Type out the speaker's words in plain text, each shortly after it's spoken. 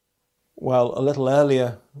Well, a little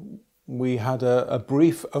earlier, we had a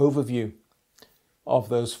brief overview of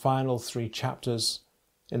those final 3 chapters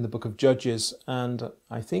in the book of Judges, and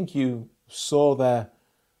I think you saw there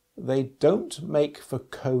they don't make for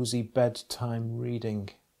cozy bedtime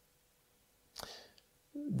reading.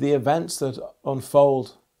 The events that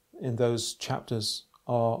unfold in those chapters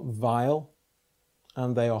are vile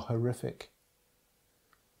and they are horrific.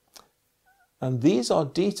 And these are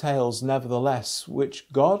details, nevertheless,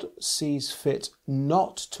 which God sees fit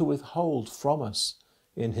not to withhold from us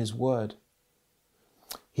in His Word.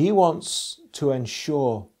 He wants to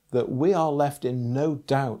ensure that we are left in no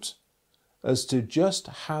doubt as to just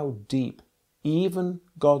how deep even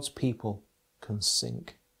God's people can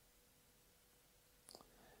sink.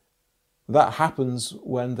 That happens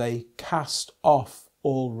when they cast off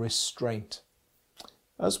all restraint,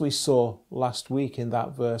 as we saw last week in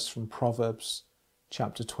that verse from Proverbs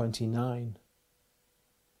chapter 29.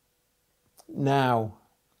 Now,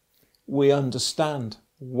 we understand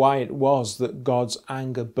why it was that God's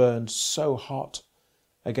anger burned so hot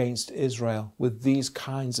against Israel with these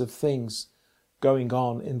kinds of things going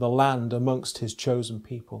on in the land amongst His chosen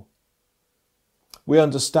people. We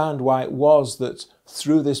understand why it was that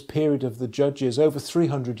through this period of the Judges, over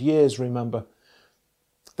 300 years, remember,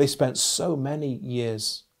 they spent so many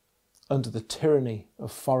years under the tyranny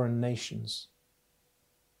of foreign nations.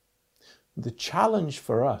 The challenge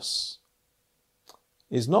for us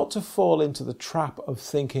is not to fall into the trap of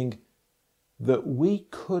thinking that we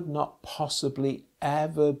could not possibly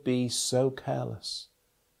ever be so careless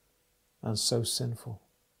and so sinful.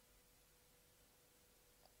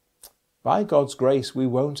 By God's grace, we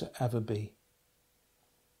won't ever be.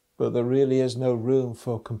 But there really is no room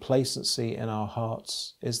for complacency in our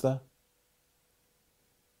hearts, is there?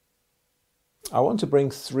 I want to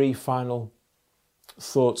bring 3 final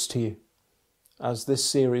thoughts to you as this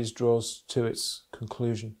series draws to its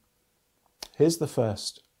conclusion. Here's the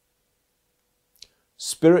first.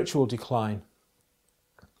 Spiritual decline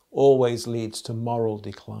always leads to moral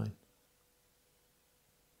decline.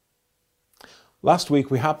 Last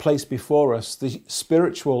week we had placed before us the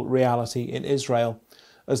spiritual reality in Israel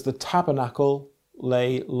as the tabernacle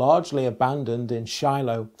lay largely abandoned in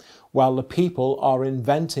Shiloh, while the people are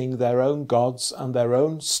inventing their own gods and their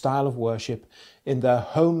own style of worship in their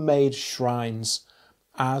homemade shrines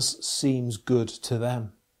as seems good to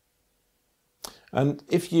them. And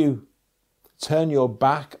if you turn your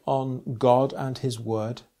back on God and His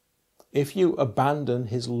Word, if you abandon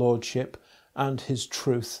His Lordship and His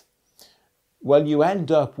truth, well, you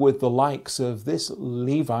end up with the likes of this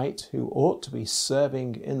Levite who ought to be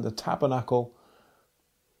serving in the tabernacle.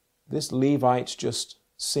 This Levite just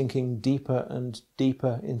sinking deeper and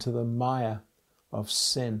deeper into the mire of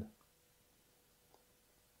sin.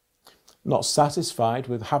 Not satisfied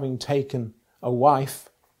with having taken a wife,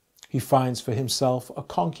 he finds for himself a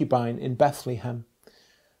concubine in Bethlehem.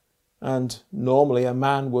 And normally a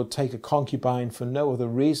man would take a concubine for no other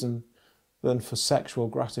reason than for sexual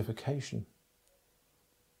gratification.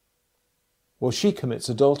 Well, she commits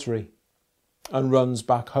adultery and runs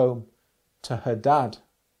back home to her dad.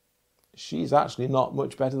 She's actually not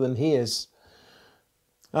much better than he is.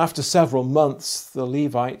 After several months, the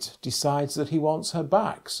Levite decides that he wants her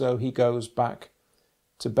back, so he goes back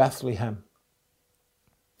to Bethlehem.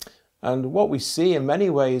 And what we see in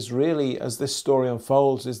many ways, really, as this story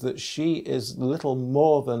unfolds, is that she is little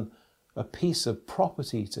more than a piece of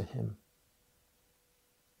property to him.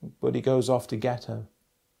 But he goes off to get her.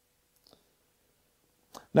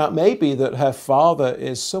 Now, it may be that her father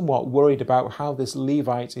is somewhat worried about how this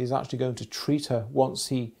Levite is actually going to treat her once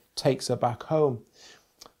he takes her back home.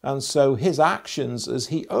 And so his actions as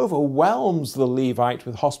he overwhelms the Levite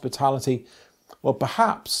with hospitality, well,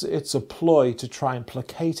 perhaps it's a ploy to try and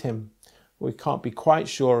placate him. We can't be quite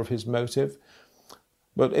sure of his motive.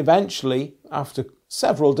 But eventually, after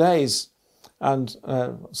several days and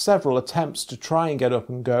several attempts to try and get up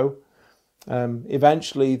and go,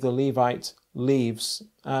 eventually the Levite leaves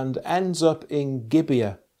and ends up in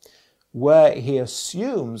Gibeah, where he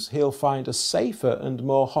assumes he'll find a safer and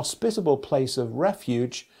more hospitable place of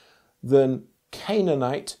refuge than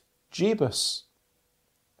Canaanite Jebus.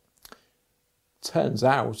 Turns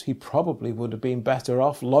out he probably would have been better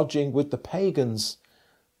off lodging with the pagans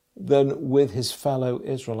than with his fellow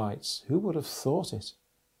Israelites. Who would have thought it?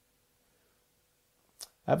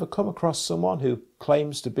 Ever come across someone who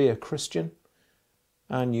claims to be a Christian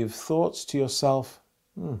and you've thought to yourself,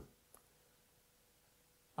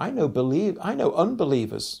 I know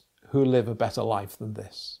unbelievers who live a better life than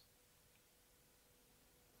this?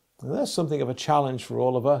 And there's something of a challenge for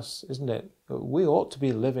all of us, isn't it? We ought to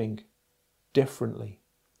be living differently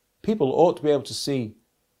People ought to be able to see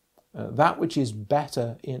that which is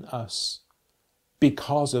better in us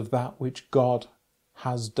because of that which God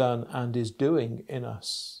has done and is doing in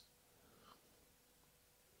us.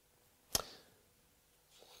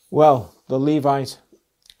 Well, the Levite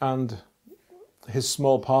and his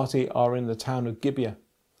small party are in the town of Gibeah.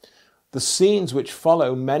 The scenes which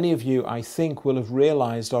follow, many of you, I think, will have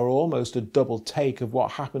realised are almost a double take of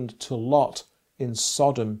what happened to Lot in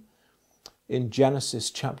Sodom in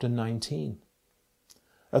Genesis chapter 19.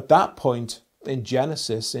 At that point in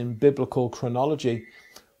Genesis, in biblical chronology,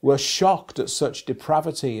 we're shocked at such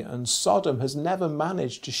depravity, and Sodom has never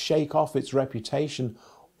managed to shake off its reputation.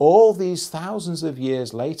 All these thousands of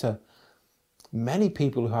years later, many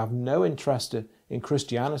people who have no interest in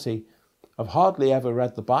Christianity have hardly ever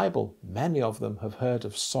read the Bible. Many of them have heard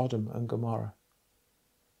of Sodom and Gomorrah.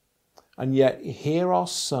 And yet here are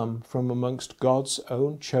some from amongst God's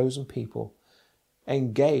own chosen people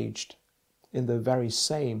engaged in the very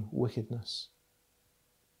same wickedness.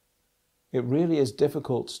 It really is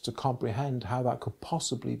difficult to comprehend how that could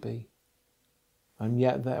possibly be. And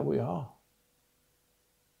yet there we are.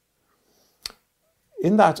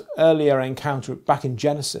 In that earlier encounter back in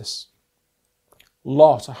Genesis,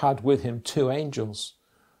 Lot had with him 2 angels.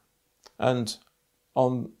 And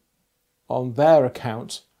on their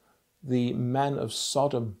account, the men of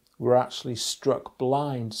Sodom were actually struck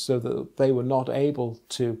blind so that they were not able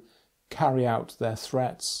to carry out their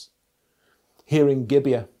threats. Here in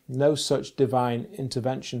Gibeah, no such divine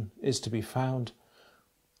intervention is to be found.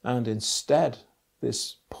 And instead,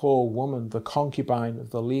 this poor woman, the concubine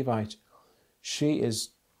of the Levite, she is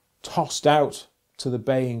tossed out to the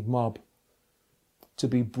baying mob to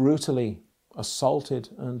be brutally assaulted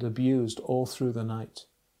and abused all through the night.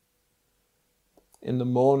 In the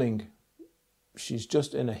morning, she's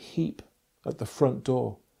just in a heap at the front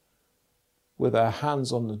door with her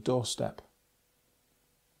hands on the doorstep.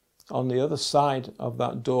 On the other side of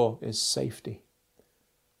that door is safety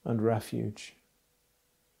and refuge.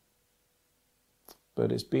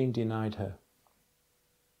 But it's been denied her.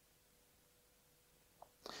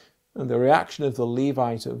 And the reaction of the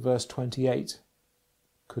Levite at verse 28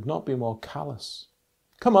 could not be more callous.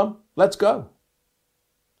 Come on, let's go.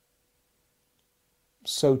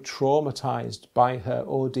 So traumatized by her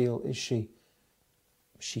ordeal is she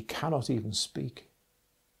cannot even speak.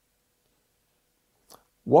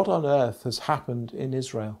 What on earth has happened in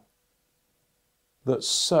Israel that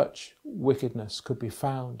such wickedness could be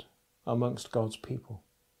found amongst God's people?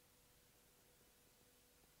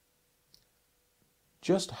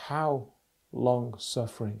 Just how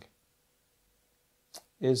long-suffering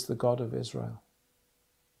is the God of Israel?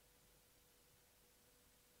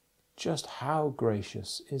 Just how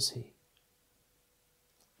gracious is he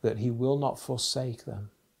that he will not forsake them?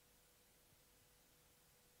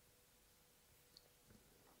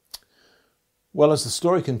 Well, as the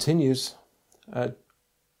story continues,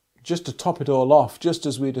 just to top it all off, just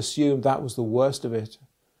as we'd assumed that was the worst of it,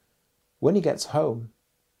 when he gets home,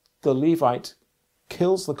 the Levite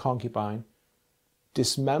kills the concubine,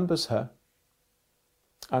 dismembers her,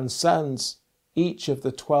 and sends each of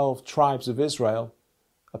the 12 tribes of Israel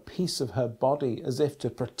a piece of her body as if to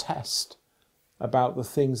protest about the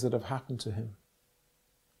things that have happened to him.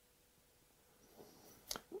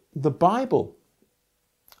 The Bible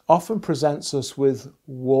often presents us with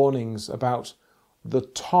warnings about the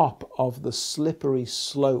top of the slippery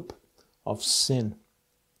slope of sin.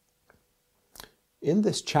 In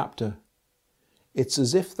this chapter, it's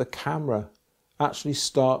as if the camera actually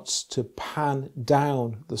starts to pan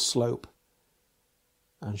down the slope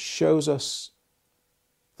and shows us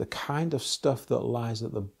the kind of stuff that lies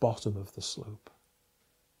at the bottom of the slope.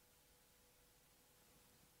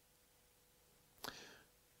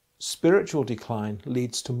 Spiritual decline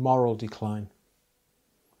leads to moral decline.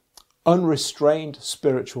 Unrestrained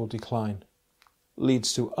spiritual decline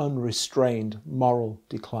leads to unrestrained moral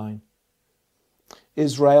decline.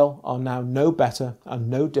 Israel are now no better and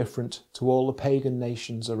no different to all the pagan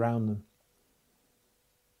nations around them.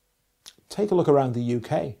 Take a look around the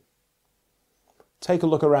UK. Take a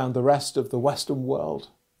look around the rest of the Western world.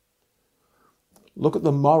 Look at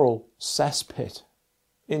the moral cesspit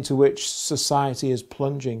into which society is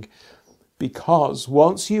plunging, because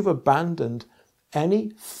once you've abandoned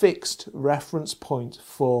any fixed reference point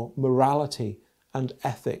for morality and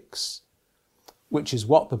ethics, which is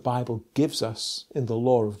what the Bible gives us in the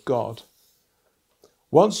law of God,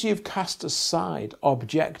 once you've cast aside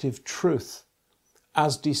objective truth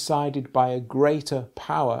as decided by a greater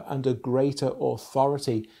power and a greater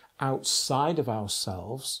authority outside of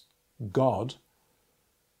ourselves, God,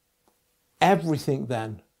 everything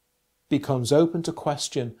then becomes open to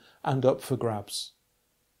question and up for grabs.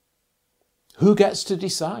 Who gets to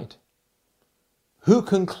decide? Who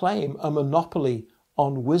can claim a monopoly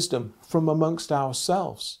on wisdom from amongst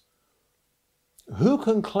ourselves? Who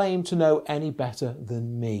can claim to know any better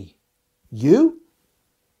than me? You?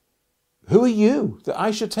 Who are you that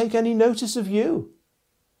I should take any notice of you?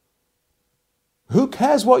 Who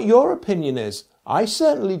cares what your opinion is? I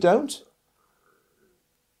certainly don't.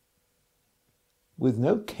 With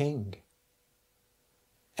no king,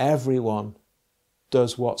 everyone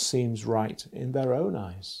does what seems right in their own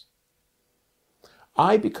eyes.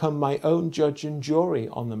 I become my own judge and jury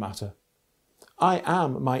on the matter. I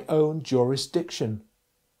am my own jurisdiction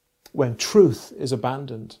when truth is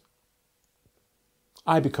abandoned.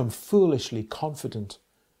 I become foolishly confident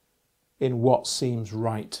in what seems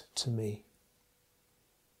right to me.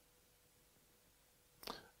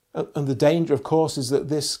 And the danger, of course, is that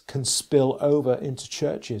this can spill over into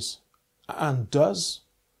churches, and does.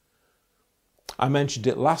 I mentioned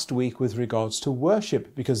it last week with regards to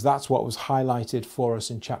worship, because that's what was highlighted for us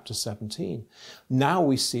in chapter 17. Now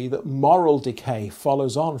we see that moral decay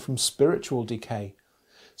follows on from spiritual decay.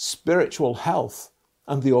 Spiritual health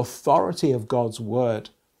and the authority of God's word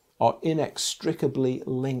are inextricably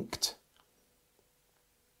linked.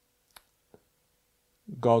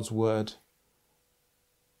 God's word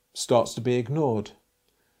starts to be ignored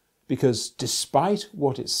because despite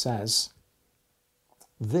what it says,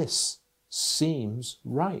 this seems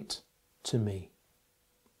right to me,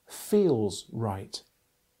 feels right.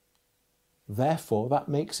 Therefore, that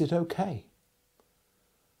makes it okay.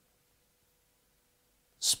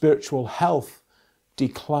 Spiritual health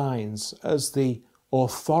declines as the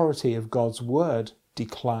authority of God's word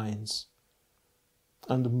declines,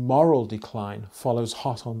 and moral decline follows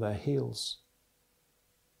hot on their heels.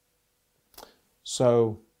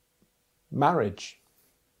 So, marriage.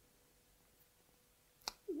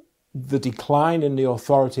 The decline in the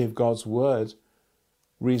authority of God's word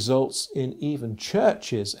results in even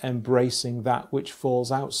churches embracing that which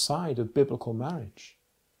falls outside of biblical marriage.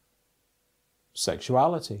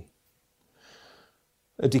 Sexuality.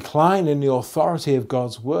 A decline in the authority of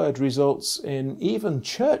God's word results in even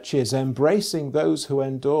churches embracing those who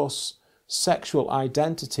endorse sexual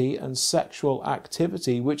identity and sexual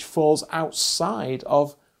activity which falls outside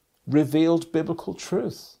of revealed biblical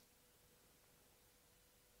truth.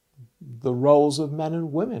 The roles of men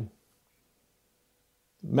and women.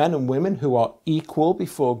 Men and women who are equal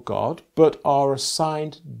before God, but are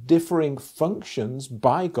assigned differing functions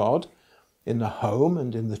by God in the home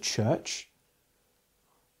and in the church.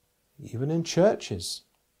 Even in churches,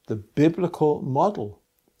 the biblical model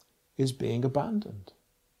is being abandoned.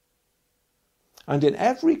 And in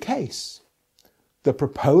every case, the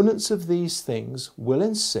proponents of these things will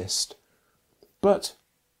insist, but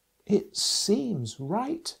it seems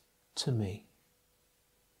right to me.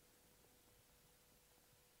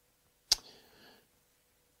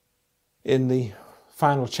 In the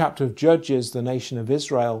final chapter of Judges, the nation of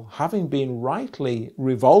Israel, having been rightly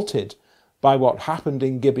revolted by what happened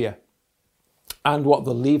in Gibeah and what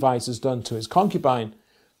the Levite has done to his concubine,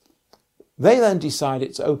 they then decide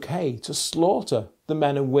it's okay to slaughter the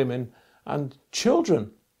men and women and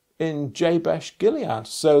children in Jabesh Gilead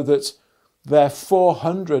so that their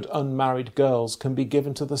 400 unmarried girls can be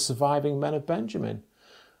given to the surviving men of Benjamin,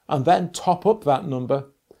 and then top up that number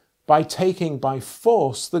by taking by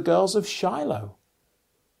force the girls of Shiloh.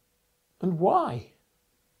 And why?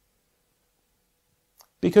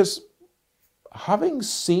 Because having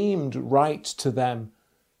seemed right to them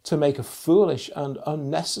to make a foolish and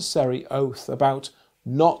unnecessary oath about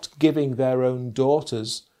not giving their own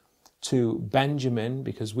daughters to Benjamin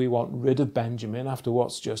because we want rid of Benjamin after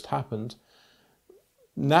what's just happened,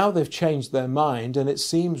 now they've changed their mind and it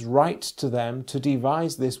seems right to them to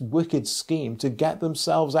devise this wicked scheme to get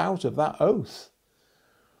themselves out of that oath.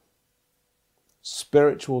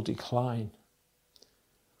 Spiritual decline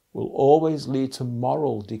will always lead to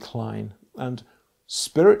moral decline, and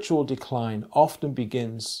spiritual decline often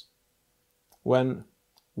begins when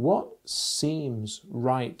what seems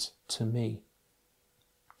right to me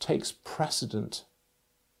takes precedent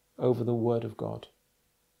over the Word of God.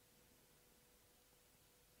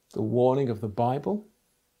 The warning of the Bible: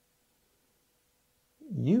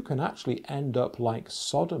 you can actually end up like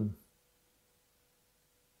Sodom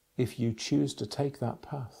if you choose to take that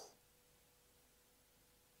path.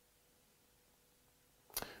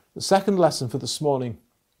 The second lesson for this morning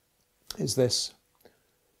is this: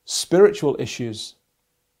 spiritual issues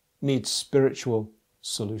need spiritual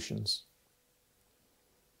solutions.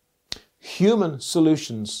 Human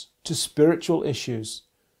solutions to spiritual issues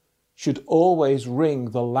should always ring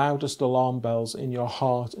the loudest alarm bells in your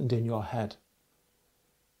heart and in your head.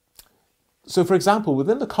 So, for example,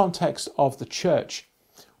 within the context of the church,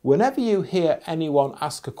 whenever you hear anyone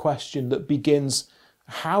ask a question that begins,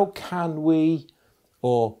 how can we,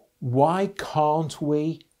 or why can't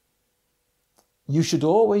we, you should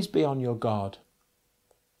always be on your guard.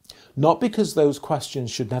 Not because those questions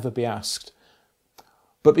should never be asked,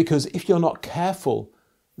 but because if you're not careful,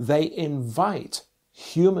 they invite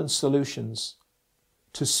human solutions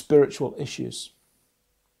to spiritual issues.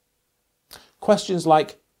 Questions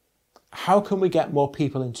like, how can we get more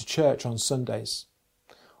people into church on Sundays?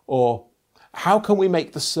 Or how can we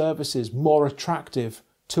make the services more attractive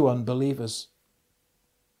to unbelievers?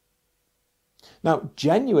 Now,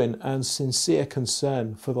 genuine and sincere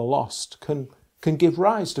concern for the lost can give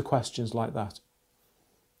rise to questions like that.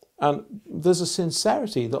 And there's a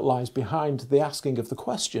sincerity that lies behind the asking of the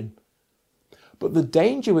question. But the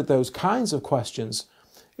danger with those kinds of questions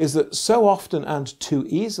is that so often and too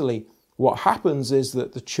easily, what happens is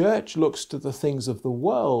that the church looks to the things of the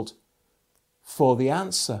world for the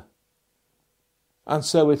answer. And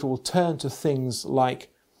so it will turn to things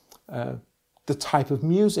like the type of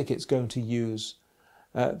music it's going to use,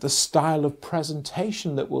 the style of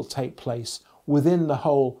presentation that will take place within the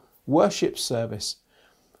whole worship service.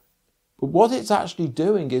 But what it's actually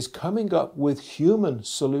doing is coming up with human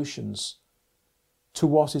solutions to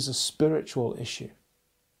what is a spiritual issue.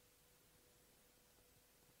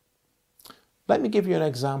 Let me give you an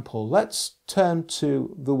example. Let's turn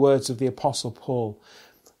to the words of the Apostle Paul.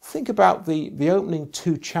 Think about the opening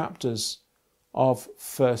 2 chapters of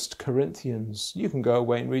 1 Corinthians. You can go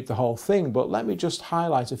away and read the whole thing, but let me just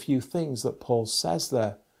highlight a few things that Paul says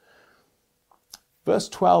there. Verse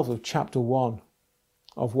 12 of chapter 1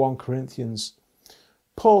 of 1 Corinthians,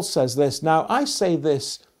 Paul says this, "Now I say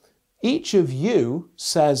this, each of you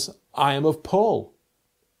says, I am of Paul,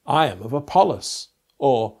 I am of Apollos,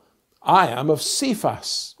 or I am of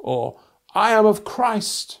Cephas, or I am of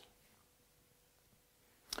Christ."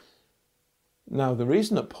 Now, the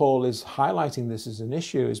reason that Paul is highlighting this as an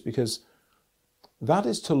issue is because that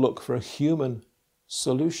is to look for a human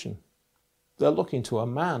solution. They're looking to a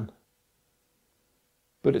man.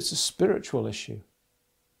 But it's a spiritual issue.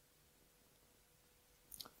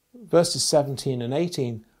 Verses 17 and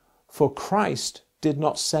 18, "For Christ did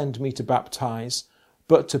not send me to baptize,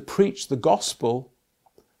 but to preach the gospel,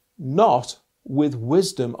 not with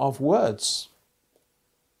wisdom of words."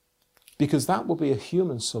 Because that will be a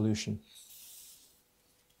human solution.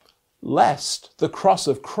 "Lest the cross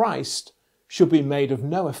of Christ should be made of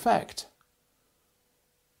no effect."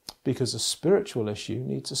 Because a spiritual issue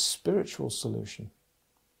needs a spiritual solution,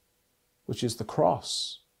 which is the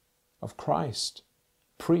cross of Christ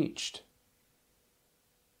preached.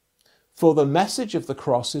 "For the message of the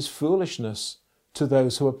cross is foolishness to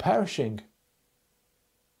those who are perishing."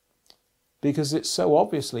 Because it so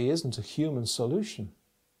obviously isn't a human solution.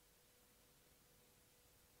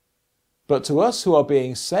 But to us who are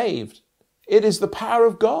being saved, it is the power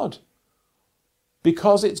of God.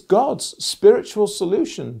 Because it's God's spiritual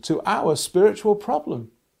solution to our spiritual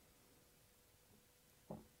problem.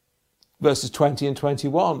 Verses 20 and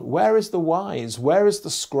 21, "Where is the wise? Where is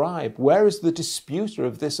the scribe? Where is the disputer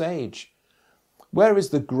of this age? Where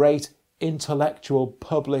is the great intellectual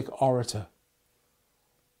public orator?"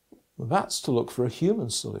 Well, that's to look for a human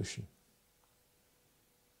solution.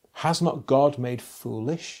 "Has not God made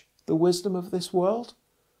foolish the wisdom of this world?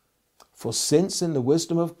 For since in the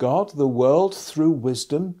wisdom of God, the world through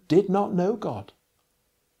wisdom did not know God,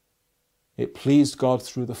 it pleased God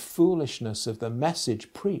through the foolishness of the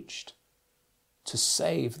message preached to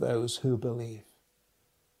save those who believe."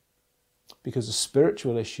 Because a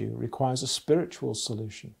spiritual issue requires a spiritual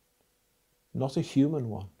solution, not a human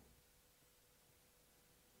one.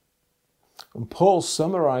 And Paul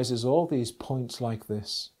summarizes all these points like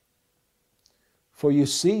this. "For you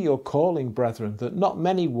see your calling, brethren, that not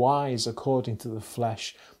many wise according to the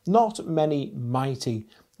flesh, not many mighty,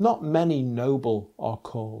 not many noble are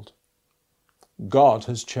called. God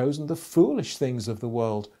has chosen the foolish things of the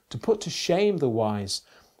world to put to shame the wise,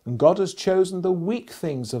 and God has chosen the weak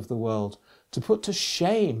things of the world to put to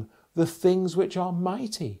shame the things which are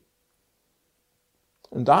mighty.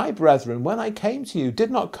 And I, brethren, when I came to you,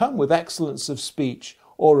 did not come with excellence of speech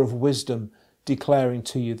or of wisdom, declaring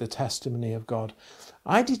to you the testimony of God.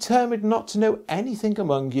 I determined not to know anything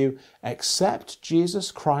among you except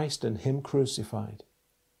Jesus Christ and him crucified.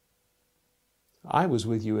 I was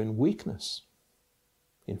with you in weakness,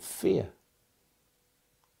 in fear,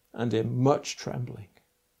 and in much trembling."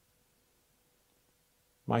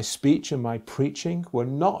 My speech and my preaching were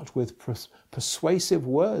not with persuasive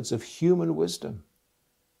words of human wisdom,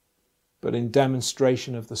 but in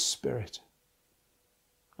demonstration of the Spirit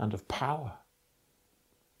and of power,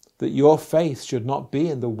 that your faith should not be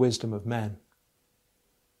in the wisdom of men,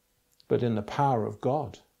 but in the power of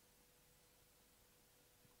God.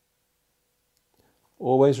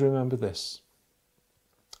 Always remember this: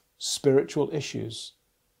 spiritual issues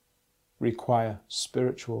require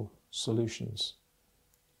spiritual solutions,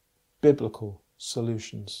 biblical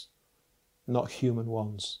solutions, not human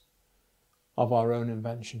ones of our own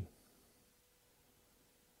invention.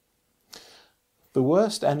 The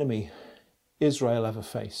worst enemy Israel ever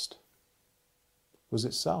faced was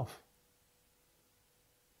itself,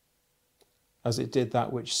 as it did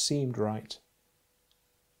that which seemed right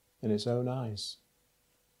in its own eyes.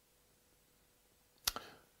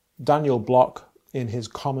 Daniel Block, in his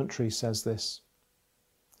commentary, says this: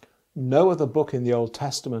 no other book in the Old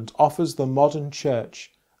Testament offers the modern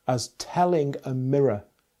church as telling a mirror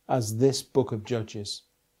as this book of Judges.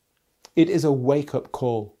 It is a wake-up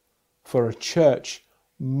call for a church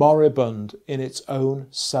moribund in its own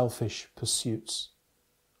selfish pursuits.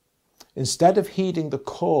 Instead of heeding the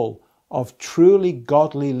call of truly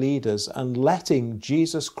godly leaders and letting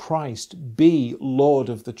Jesus Christ be Lord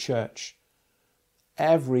of the church,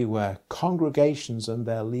 everywhere congregations and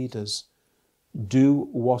their leaders do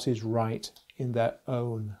what is right in their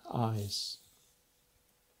own eyes.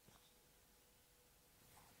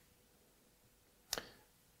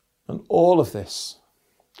 And all of this,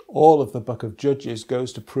 all of the book of Judges,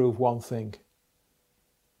 goes to prove one thing: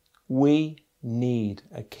 we need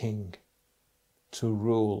a king to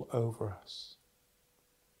rule over us.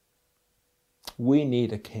 We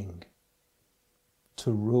need a king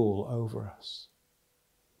to rule over us.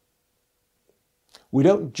 We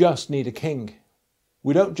don't just need a king.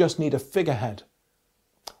 We don't just need a figurehead.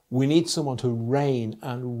 We need someone to reign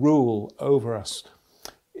and rule over us.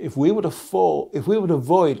 If we would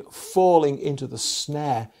avoid falling into the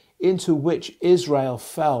snare into which Israel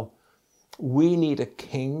fell, we need a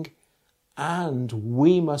king, and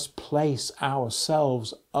we must place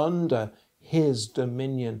ourselves under his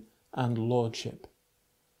dominion and lordship.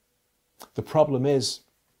 The problem is,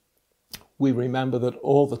 we remember that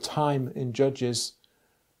all the time in Judges,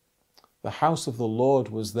 the house of the Lord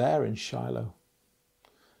was there in Shiloh.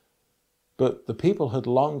 But the people had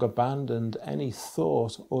long abandoned any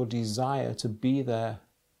thought or desire to be there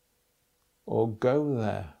or go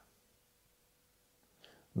there.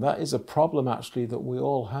 That is a problem, actually, that we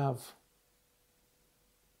all have.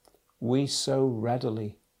 We so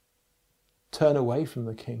readily turn away from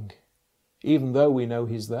the King, even though we know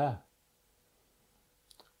he's there.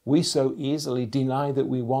 We so easily deny that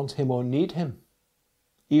we want him or need him,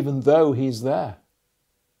 even though he's there.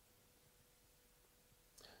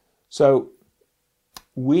 So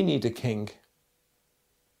we need a king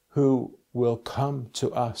who will come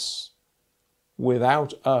to us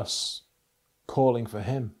without us calling for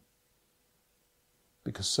him.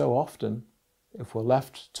 Because so often, if we're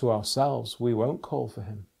left to ourselves, we won't call for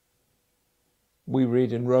him. We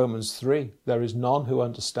read in Romans 3, there is none who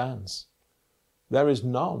understands. There is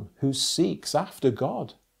none who seeks after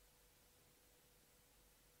God.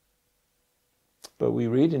 But we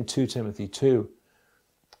read in 2 Timothy 2,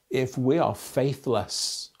 if we are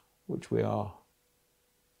faithless, which we are,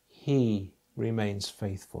 he remains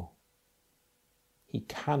faithful. He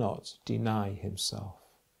cannot deny himself.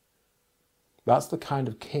 That's the kind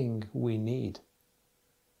of king we need.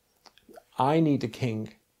 I need a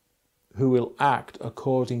king who will act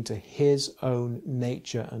according to his own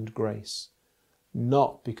nature and grace,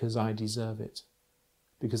 not because I deserve it,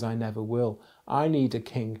 because I never will. I need a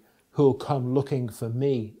king who will come looking for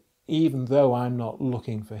me, even though I'm not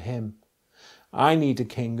looking for him. I need a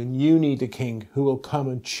king, and you need a king who will come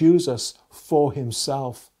and choose us for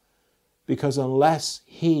himself, because unless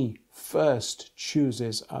he first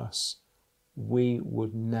chooses us, we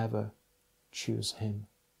would never choose him.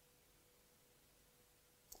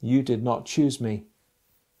 You did not choose me,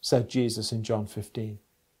 said Jesus in John 15.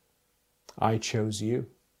 I chose you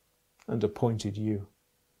and appointed you.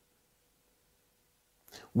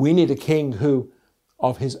 We need a king who,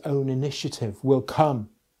 of his own initiative, will come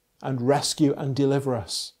and rescue and deliver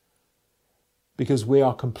us, because we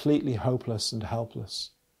are completely hopeless and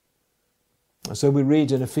helpless. And so we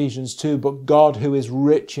read in Ephesians 2, but God, who is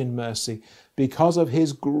rich in mercy, because of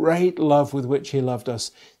his great love with which he loved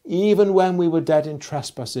us, even when we were dead in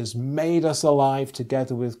trespasses, made us alive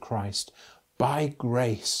together with Christ. By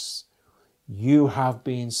grace, you have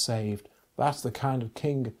been saved. That's the kind of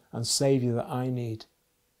king and saviour that I need.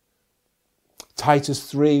 Titus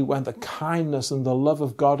 3, when the kindness and the love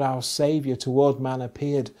of God our Saviour toward man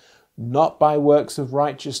appeared, not by works of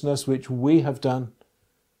righteousness which we have done,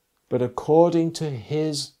 but according to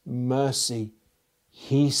his mercy,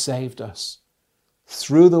 he saved us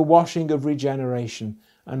through the washing of regeneration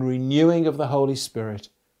and renewing of the Holy Spirit,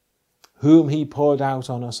 whom he poured out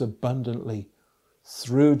on us abundantly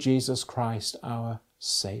through Jesus Christ our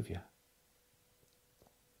Saviour.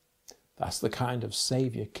 That's the kind of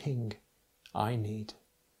Saviour King I need.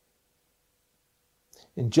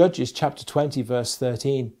 In Judges chapter 20 verse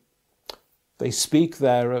 13, they speak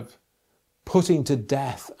there of putting to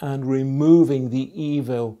death and removing the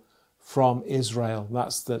evil from Israel.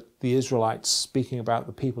 That's the Israelites speaking about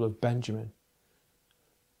the people of Benjamin.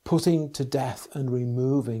 Putting to death and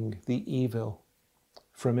removing the evil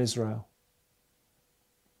from Israel.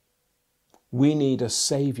 We need a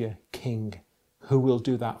Saviour King who will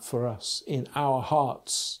do that for us in our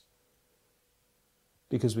hearts,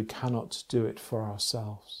 because we cannot do it for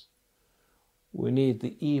ourselves. We need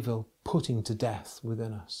the evil putting to death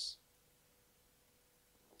within us.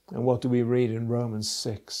 And what do we read in Romans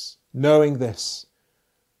 6? Knowing this,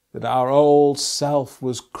 that our old self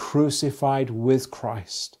was crucified with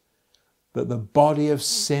Christ, that the body of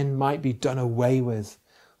sin might be done away with,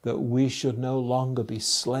 that we should no longer be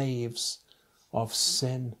slaves of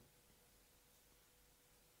sin.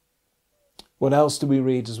 What else do we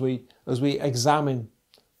read as we examine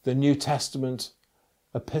the New Testament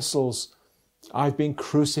epistles? I've been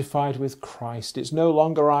crucified with Christ. It's no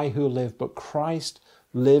longer I who live, but Christ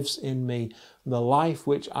lives in me. The life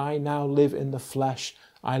which I now live in the flesh,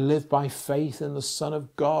 I live by faith in the Son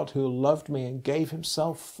of God who loved me and gave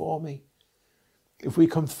himself for me. If we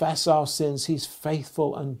confess our sins, he's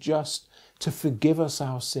faithful and just to forgive us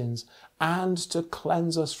our sins and to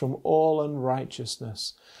cleanse us from all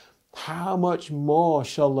unrighteousness. How much more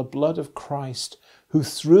shall the blood of Christ, who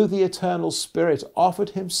through the eternal Spirit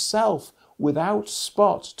offered himself without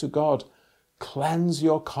spot to God, cleanse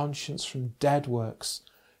your conscience from dead works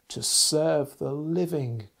to serve the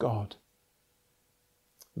living God.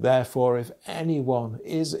 Therefore, if anyone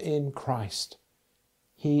is in Christ,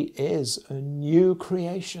 he is a new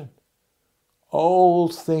creation.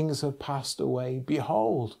 Old things have passed away.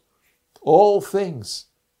 Behold, all things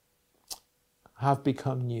have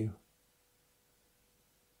become new.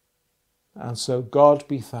 And so God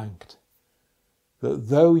be thanked that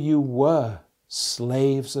though you were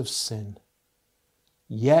slaves of sin,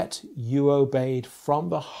 yet you obeyed from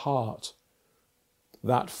the heart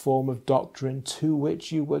that form of doctrine to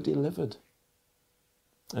which you were delivered.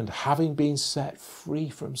 And having been set free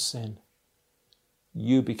from sin,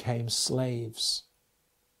 you became slaves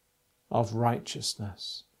of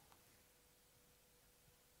righteousness.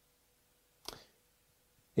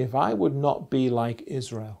 If I would not be like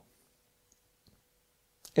Israel,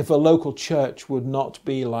 if a local church would not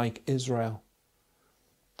be like Israel,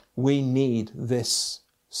 we need this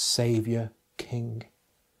Saviour King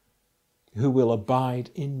who will abide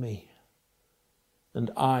in me and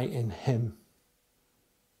I in him,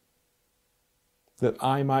 that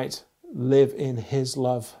I might live in his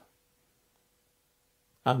love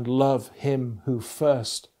and love him who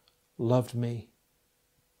first loved me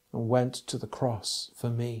and went to the cross for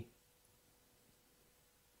me.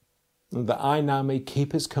 And that I now may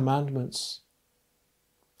keep his commandments.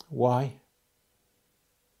 Why?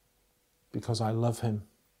 Because I love him.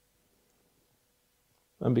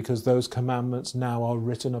 And because those commandments now are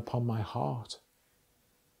written upon my heart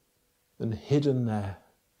and hidden there,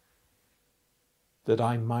 that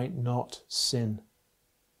I might not sin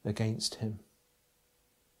against him.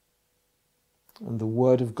 And the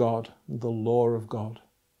word of God, the law of God,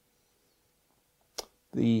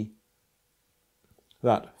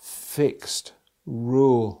 that fixed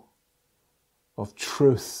rule of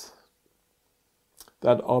truth,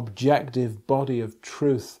 that objective body of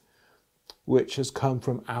truth which has come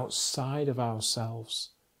from outside of ourselves,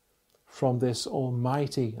 from this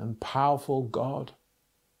almighty and powerful God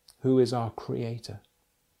who is our Creator.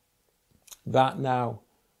 That now,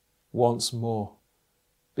 once more,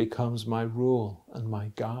 becomes my rule and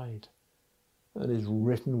my guide and is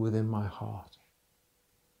written within my heart.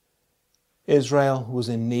 Israel was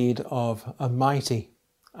in need of a mighty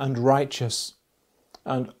and righteous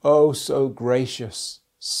and oh so gracious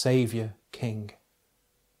Saviour King.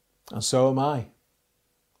 And so am I,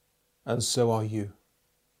 and so are you.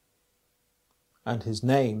 And his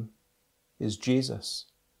name is Jesus.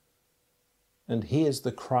 And he is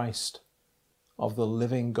the Christ of the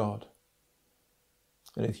living God.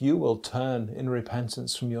 And if you will turn in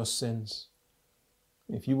repentance from your sins,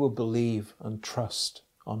 if you will believe and trust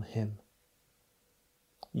on him,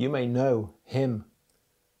 you may know him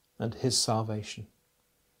and his salvation,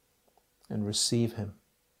 and receive him,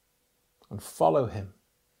 and follow him,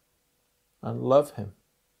 and love him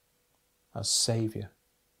as Saviour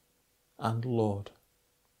and Lord.